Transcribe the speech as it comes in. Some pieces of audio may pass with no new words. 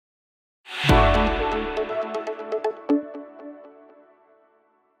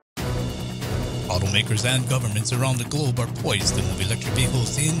Automakers and governments around the globe are poised to move electric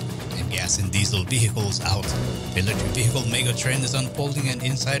vehicles in and gas and diesel vehicles out. The electric vehicle megatrend is unfolding, and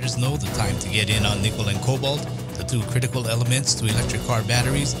insiders know the time to get in on nickel and cobalt, the two critical elements to electric car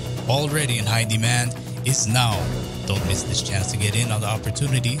batteries, already in high demand, is now. Don't miss this chance to get in on the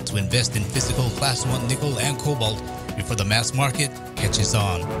opportunity to invest in physical Class 1 nickel and cobalt before the mass market catches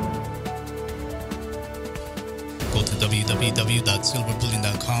on. Go to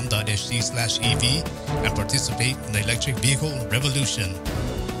www.silverbullion.com.sg/EV and participate in the electric vehicle revolution.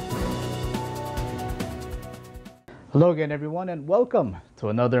 Hello again, everyone, and welcome to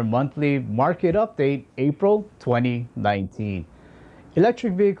another monthly market update, April 2019.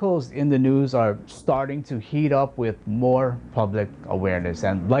 Electric vehicles in the news are starting to heat up with more public awareness,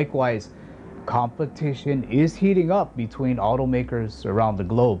 and likewise, competition is heating up between automakers around the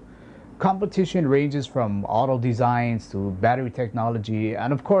globe. Competition ranges from auto designs to battery technology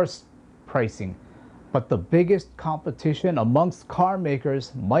and, of course, pricing. But the biggest competition amongst car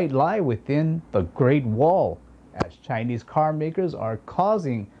makers might lie within the Great Wall, as Chinese car makers are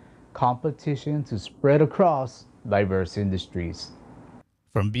causing competition to spread across diverse industries.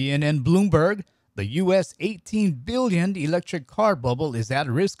 From BNN Bloomberg, the U.S. $18 billion electric car bubble is at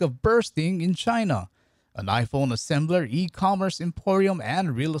risk of bursting in China. An iPhone assembler, e-commerce emporium,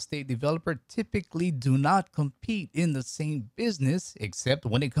 and real estate developer typically do not compete in the same business except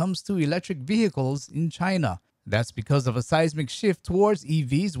when it comes to electric vehicles in China. That's because of a seismic shift towards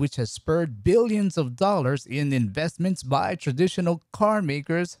EVs, which has spurred billions of dollars in investments by traditional car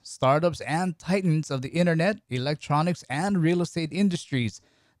makers, startups, and titans of the internet, electronics, and real estate industries.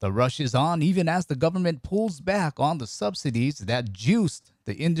 The rush is on even as the government pulls back on the subsidies that juiced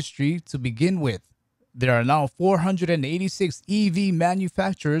the industry to begin with. There are now 486 EV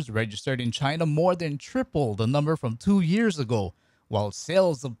manufacturers registered in China, more than triple the number from 2 years ago, while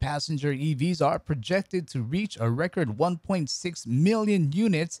sales of passenger EVs are projected to reach a record 1.6 million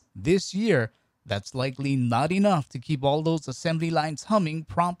units this year. That's likely not enough to keep all those assembly lines humming,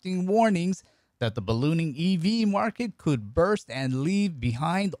 prompting warnings that the ballooning EV market could burst and leave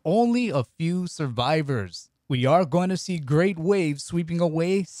behind only a few survivors. We are going to see great waves sweeping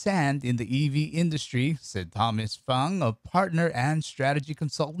away sand in the EV industry, said Thomas Fang, a partner and strategy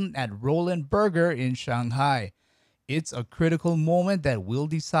consultant at Roland Berger in Shanghai. It's a critical moment that will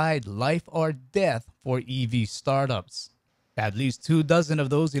decide life or death for EV startups. At least 24 of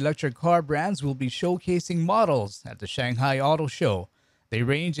those electric car brands will be showcasing models at the Shanghai Auto Show. They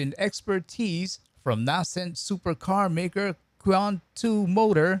range in expertise from nascent supercar maker Quantum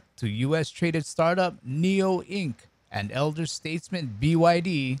Motor to U.S.-traded startup Neo Inc. and elder statesman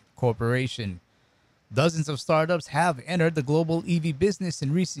BYD Corporation. Dozens of startups have entered the global EV business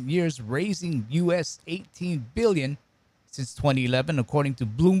in recent years, raising U.S. $18 billion since 2011, according to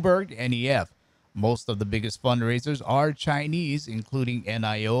Bloomberg NEF. Most of the biggest fundraisers are Chinese, including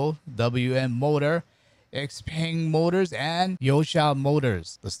NIO, WM Motor, Xpeng Motors, and Yoshia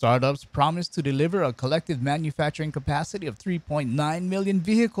Motors. The startups promise to deliver a collective manufacturing capacity of 3.9 million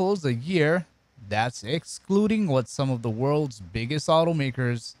vehicles a year. That's excluding what some of the world's biggest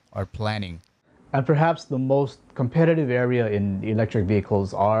automakers are planning. And perhaps the most competitive area in electric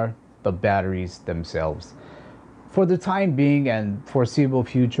vehicles are the batteries themselves. For the time being and foreseeable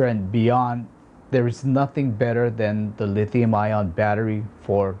future and beyond, there is nothing better than the lithium-ion battery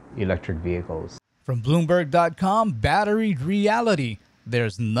for electric vehicles. From Bloomberg.com, Battery Reality.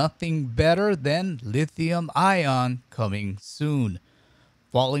 There's nothing better than lithium-ion coming soon.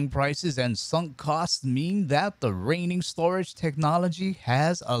 Falling prices and sunk costs mean that the reigning storage technology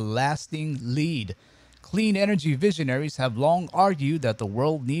has a lasting lead. Clean energy visionaries have long argued that the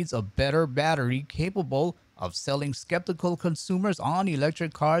world needs a better battery capable of selling skeptical consumers on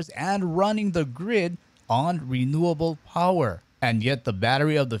electric cars and running the grid on renewable power. And yet the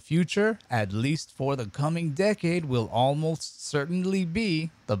battery of the future, at least for the coming decade, will almost certainly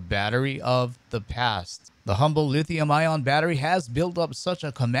be the battery of the past. The humble lithium-ion battery has built up such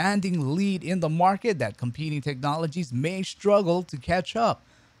a commanding lead in the market that competing technologies may struggle to catch up.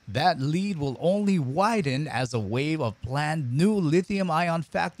 That lead will only widen as a wave of planned new lithium-ion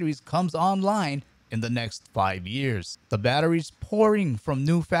factories comes online in the next 5 years. The batteries pouring from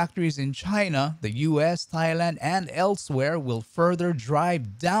new factories in China, the US, Thailand, and elsewhere will further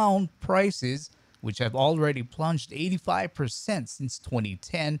drive down prices, which have already plunged 85% since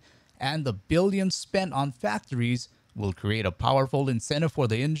 2010, and the billions spent on factories will create a powerful incentive for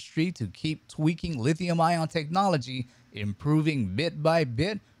the industry to keep tweaking lithium-ion technology, improving bit by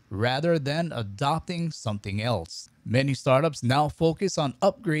bit, rather than adopting something else. Many startups now focus on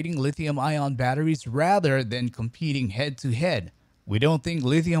upgrading lithium-ion batteries rather than competing head-to-head. "We don't think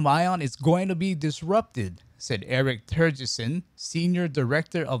lithium-ion is going to be disrupted," said Eric Turgeson, Senior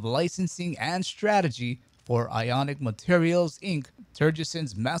Director of Licensing and Strategy for Ionic Materials, Inc.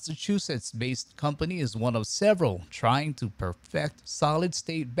 Turgeson's Massachusetts-based company is one of several trying to perfect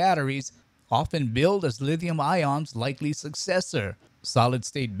solid-state batteries, often billed as lithium-ion's likely successor.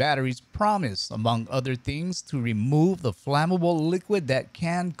 Solid-state batteries promise, among other things, to remove the flammable liquid that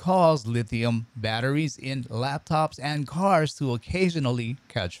can cause lithium batteries in laptops and cars to occasionally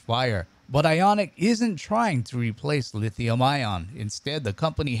catch fire. But Ionic isn't trying to replace lithium-ion. Instead, the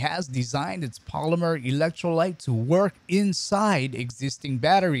company has designed its polymer electrolyte to work inside existing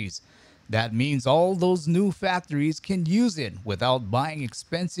batteries. That means all those new factories can use it without buying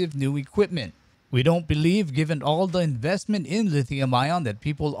expensive new equipment. "We don't believe, given all the investment in lithium-ion, that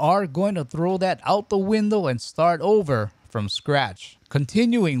people are going to throw that out the window and start over from scratch."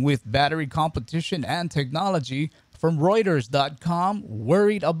 Continuing with battery competition and technology, from Reuters.com,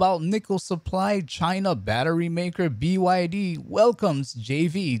 worried about nickel supply, China battery maker BYD welcomes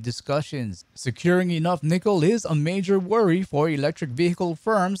JV discussions. "Securing enough nickel is a major worry for electric vehicle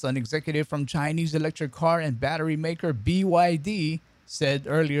firms," an executive from Chinese electric car and battery maker BYD said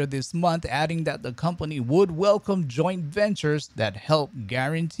earlier this month, adding that the company would welcome joint ventures that help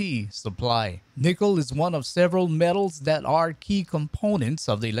guarantee supply. Nickel is one of several metals that are key components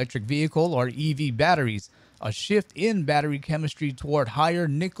of the electric vehicle or EV batteries. A shift in battery chemistry toward higher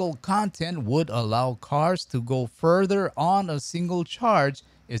nickel content would allow cars to go further on a single charge,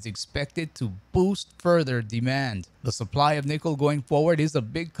 is expected to boost further demand. "The supply of nickel going forward is a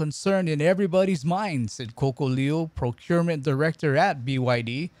big concern in everybody's mind," said Coco Liu, procurement director at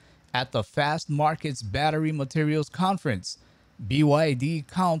BYD, at the Fast Markets Battery Materials Conference. BYD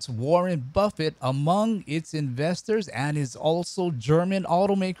counts Warren Buffett among its investors and is also German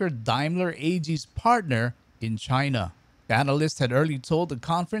automaker Daimler AG's partner in China. Analysts had early told the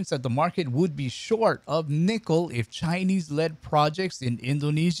conference that the market would be short of nickel if Chinese-led projects in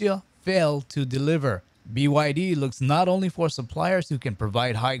Indonesia fail to deliver. BYD looks not only for suppliers who can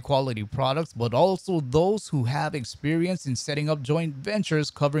provide high-quality products, but also those who have experience in setting up joint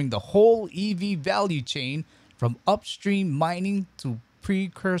ventures covering the whole EV value chain, from upstream mining to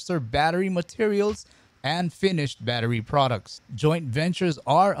precursor battery materials and finished battery products. "Joint ventures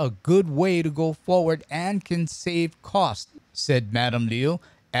are a good way to go forward and can save cost," said Madam Liu,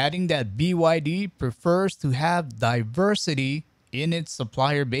 adding that BYD prefers to have diversity in its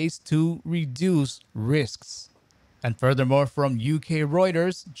supplier base to reduce risks. And furthermore, from UK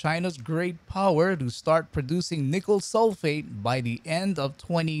Reuters, China's Greatpower to start producing nickel sulphate by the end of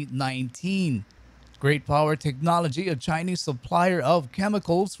 2019. Greatpower Technology, a Chinese supplier of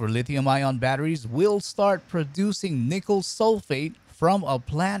chemicals for lithium-ion batteries, will start producing nickel sulphate from a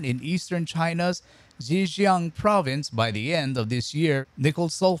plant in eastern China's Zhejiang province by the end of this year. Nickel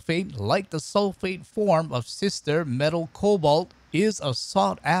sulphate, like the sulfate form of sister metal cobalt, is a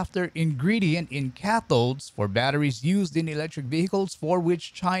sought-after ingredient in cathodes for batteries used in electric vehicles, for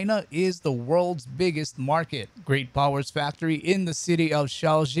which China is the world's biggest market. Greatpower's factory in the city of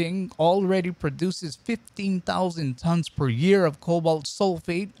Shaoxing already produces 15,000 tons per year of cobalt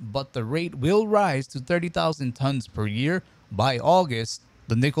sulfate, but the rate will rise to 30,000 tons per year by August.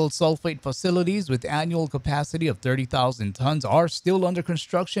 The nickel sulfate facilities, with annual capacity of 30,000 tons, are still under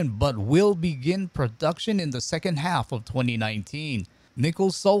construction but will begin production in the second half of 2019. Nickel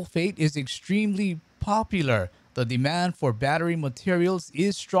sulfate is extremely popular. The demand for battery materials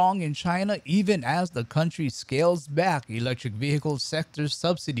is strong in China even as the country scales back electric vehicle sector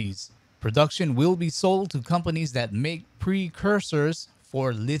subsidies. Production will be sold to companies that make precursors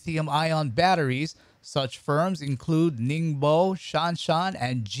for lithium-ion batteries. Such firms include Ningbo, Shanshan,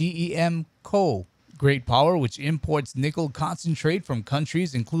 and GEM Co. Greatpower, which imports nickel concentrate from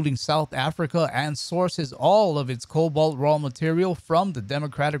countries including South Africa and sources all of its cobalt raw material from the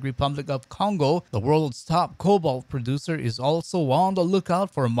Democratic Republic of Congo, the world's top cobalt producer, is also on the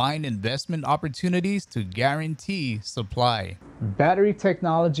lookout for mine investment opportunities to guarantee supply. Battery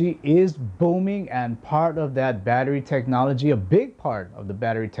technology is booming, and part of that battery technology, a big part of the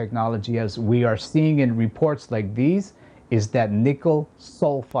battery technology, as we are seeing in reports like these, is that nickel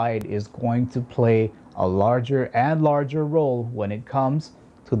sulfide is going to play a larger and larger role when it comes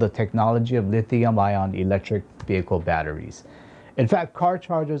to the technology of lithium-ion electric vehicle batteries. In fact, car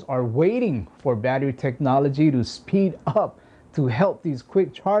chargers are waiting for battery technology to speed up to help these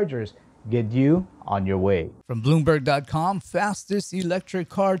quick chargers get you on your way. From Bloomberg.com, fastest electric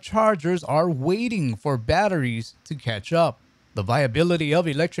car chargers are waiting for batteries to catch up. The viability of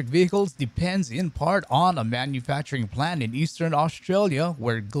electric vehicles depends in part on a manufacturing plant in eastern Australia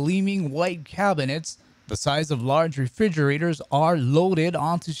where gleaming white cabinets, the size of large refrigerators are loaded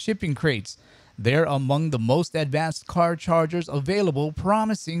onto shipping crates. They're among the most advanced car chargers available,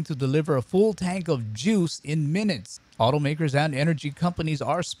 promising to deliver a full tank of juice in minutes. Automakers and energy companies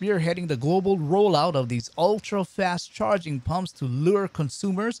are spearheading the global rollout of these ultra-fast charging pumps to lure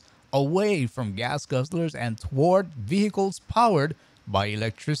consumers away from gas guzzlers and toward vehicles powered by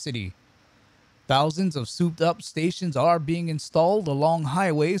electricity. Thousands of souped-up stations are being installed along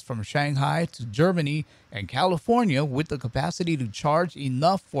highways from Shanghai to Germany and California, with the capacity to charge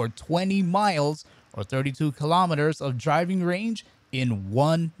enough for 20 miles or 32 kilometers of driving range in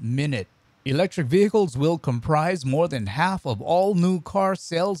 1 minute. Electric vehicles will comprise more than half of all new car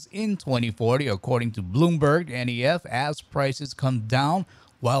sales in 2040, according to Bloomberg NEF, as prices come down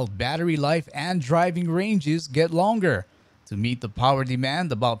while battery life and driving ranges get longer. To meet the power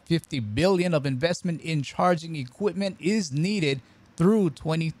demand, about $50 billion of investment in charging equipment is needed through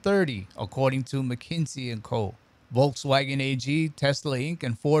 2030, according to McKinsey & Co. Volkswagen AG, Tesla Inc.,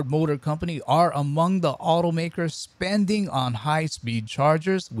 and Ford Motor Company are among the automakers spending on high-speed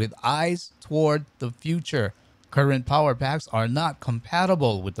chargers with eyes toward the future. Current power packs are not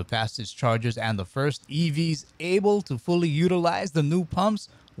compatible with the fastest chargers, and the first EVs able to fully utilize the new pumps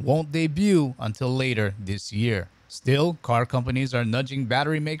won't debut until later this year. Still, car companies are nudging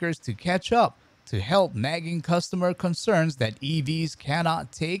battery makers to catch up to help nagging customer concerns that EVs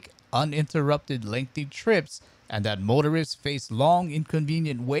cannot take uninterrupted lengthy trips and that motorists face long,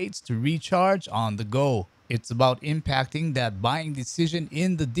 inconvenient waits to recharge on the go. It's about impacting that buying decision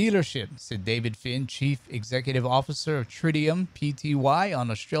in the dealership, said David Finn, Chief Executive Officer of Tritium Pty,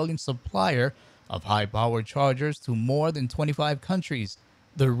 an Australian supplier of high-power chargers to more than 25 countries.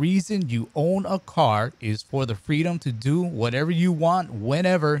 The reason you own a car is for the freedom to do whatever you want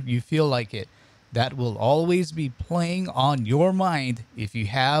whenever you feel like it. That will always be playing on your mind if you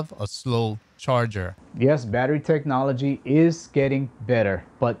have a slow charger. Yes, battery technology is getting better,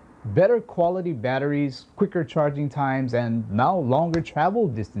 but better quality batteries, quicker charging times, and now longer travel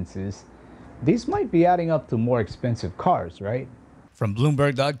distances, these might be adding up to more expensive cars, right? From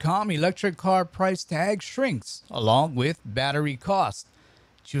Bloomberg.com, electric car price tag shrinks along with battery cost.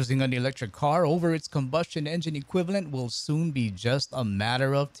 Choosing an electric car over its combustion engine equivalent will soon be just a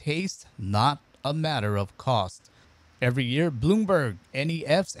matter of taste, not a matter of cost. Every year, Bloomberg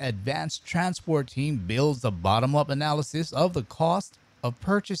NEF's advanced transport team builds a bottom-up analysis of the cost of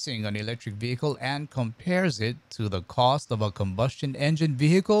purchasing an electric vehicle and compares it to the cost of a combustion engine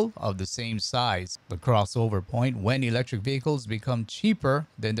vehicle of the same size. The crossover point, when electric vehicles become cheaper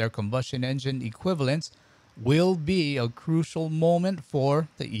than their combustion engine equivalents, will be a crucial moment for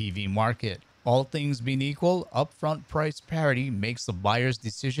the EV market. All things being equal, upfront price parity makes the buyer's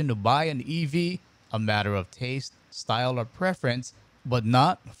decision to buy an EV a matter of taste, style, or preference, but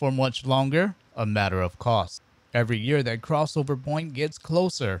not for much longer a matter of cost. Every year, that crossover point gets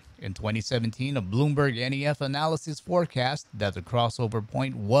closer. In 2017, a Bloomberg NEF analysis forecast that the crossover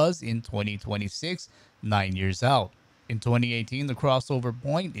point was in 2026, 9 years out. In 2018, the crossover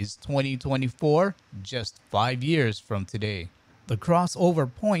point is 2024, just 5 years from today. The crossover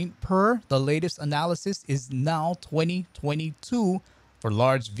point per the latest analysis is now 2022 for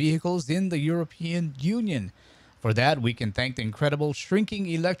large vehicles in the European Union. For that, we can thank the incredible shrinking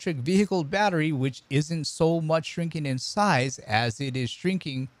electric vehicle battery, which isn't so much shrinking in size as it is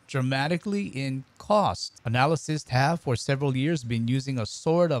shrinking dramatically in cost. Analysts have for several years been using a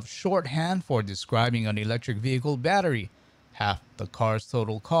sort of shorthand for describing an electric vehicle battery: half the car's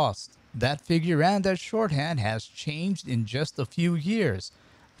total cost. That figure and that shorthand has changed in just a few years.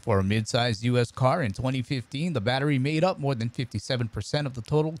 For a mid-sized U.S. car in 2015, the battery made up more than 57% of the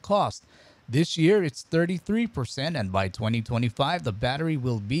total cost. This year, it's 33%, and by 2025, the battery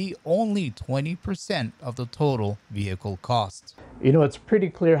will be only 20% of the total vehicle cost. You know, it's pretty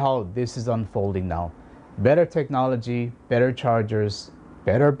clear how this is unfolding now. Better technology, better chargers,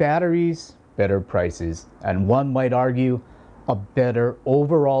 better batteries, better prices, and one might argue, a better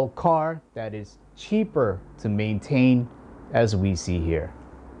overall car that is cheaper to maintain, as we see here.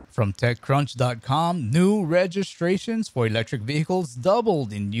 From TechCrunch.com, new registrations for electric vehicles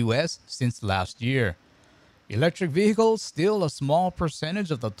doubled in U.S. since last year. Electric vehicles, still a small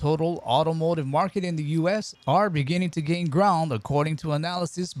percentage of the total automotive market in the U.S., are beginning to gain ground, according to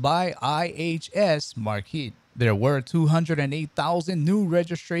analysis by IHS Markit. There were 208,000 new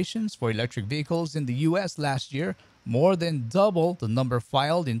registrations for electric vehicles in the U.S. last year, more than double the number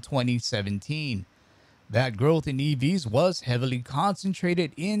filed in 2017. That growth in EVs was heavily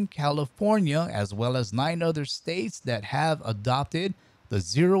concentrated in California, as well as 9 other states that have adopted the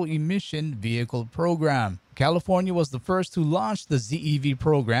Zero Emission Vehicle Program. California was the first to launch the ZEV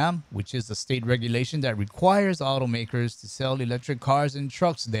program, which is a state regulation that requires automakers to sell electric cars and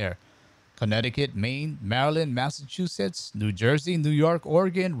trucks there. Connecticut, Maine, Maryland, Massachusetts, New Jersey, New York,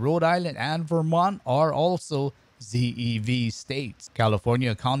 Oregon, Rhode Island, and Vermont are also ZEV states.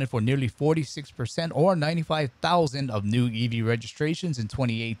 California accounted for nearly 46% or 95,000 of new EV registrations in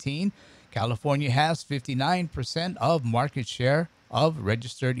 2018. California has 59% of market share of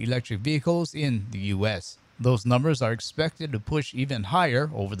registered electric vehicles in the U.S. Those numbers are expected to push even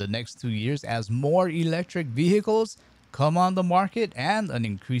higher over the next 2 years as more electric vehicles come on the market and an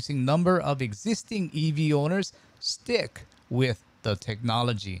increasing number of existing EV owners stick with the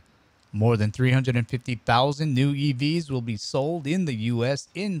technology. More than 350,000 new EVs will be sold in the U.S.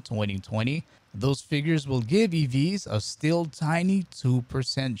 in 2020. Those figures will give EVs a still tiny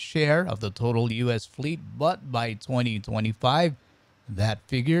 2% share of the total U.S. fleet, but by 2025, that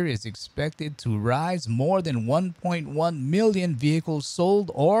figure is expected to rise more than 1.1 million vehicles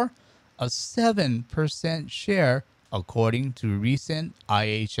sold, or a 7% share, according to recent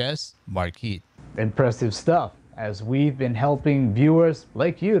IHS Markit. Impressive stuff. As we've been helping viewers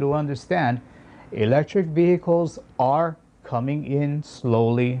like you to understand, electric vehicles are coming in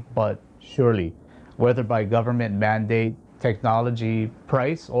slowly but surely, whether by government mandate, technology,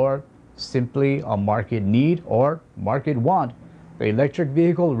 price, or simply a market need or market want. The electric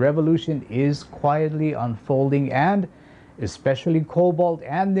vehicle revolution is quietly unfolding, and especially cobalt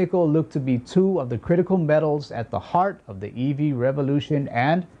and nickel look to be two of the critical metals at the heart of the EV revolution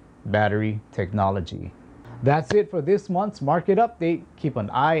and battery technology. That's it for this month's market update. Keep an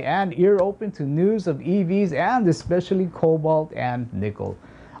eye and ear open to news of EVs and especially cobalt and nickel.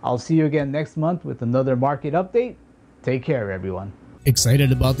 I'll see you again next month with another market update. Take care, everyone.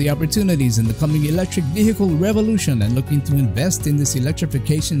 Excited about the opportunities in the coming electric vehicle revolution and looking to invest in this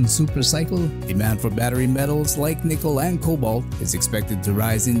electrification supercycle? Demand for battery metals like nickel and cobalt is expected to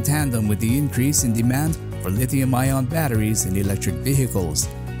rise in tandem with the increase in demand for lithium-ion batteries in electric vehicles.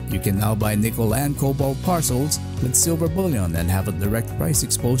 You can now buy nickel and cobalt parcels with silver bullion and have a direct price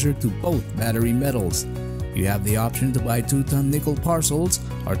exposure to both battery metals. You have the option to buy 2-ton nickel parcels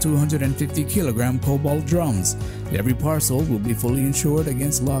or 250 kilogram cobalt drums. Every parcel will be fully insured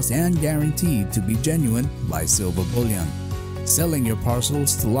against loss and guaranteed to be genuine by silver bullion. Selling your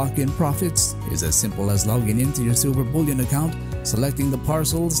parcels to lock in profits is as simple as logging into your silver bullion account, selecting the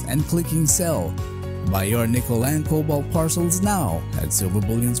parcels, and clicking sell. Buy your nickel and cobalt parcels now at Silver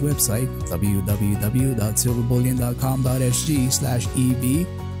Bullion's website www.silverbullion.com.sg/EV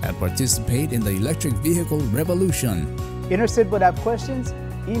and participate in the electric vehicle revolution. Interested but have questions?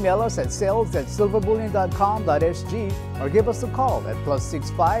 Email us at sales@silverbullion.com.sg or give us a call at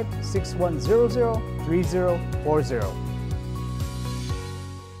 +65 6100 3040.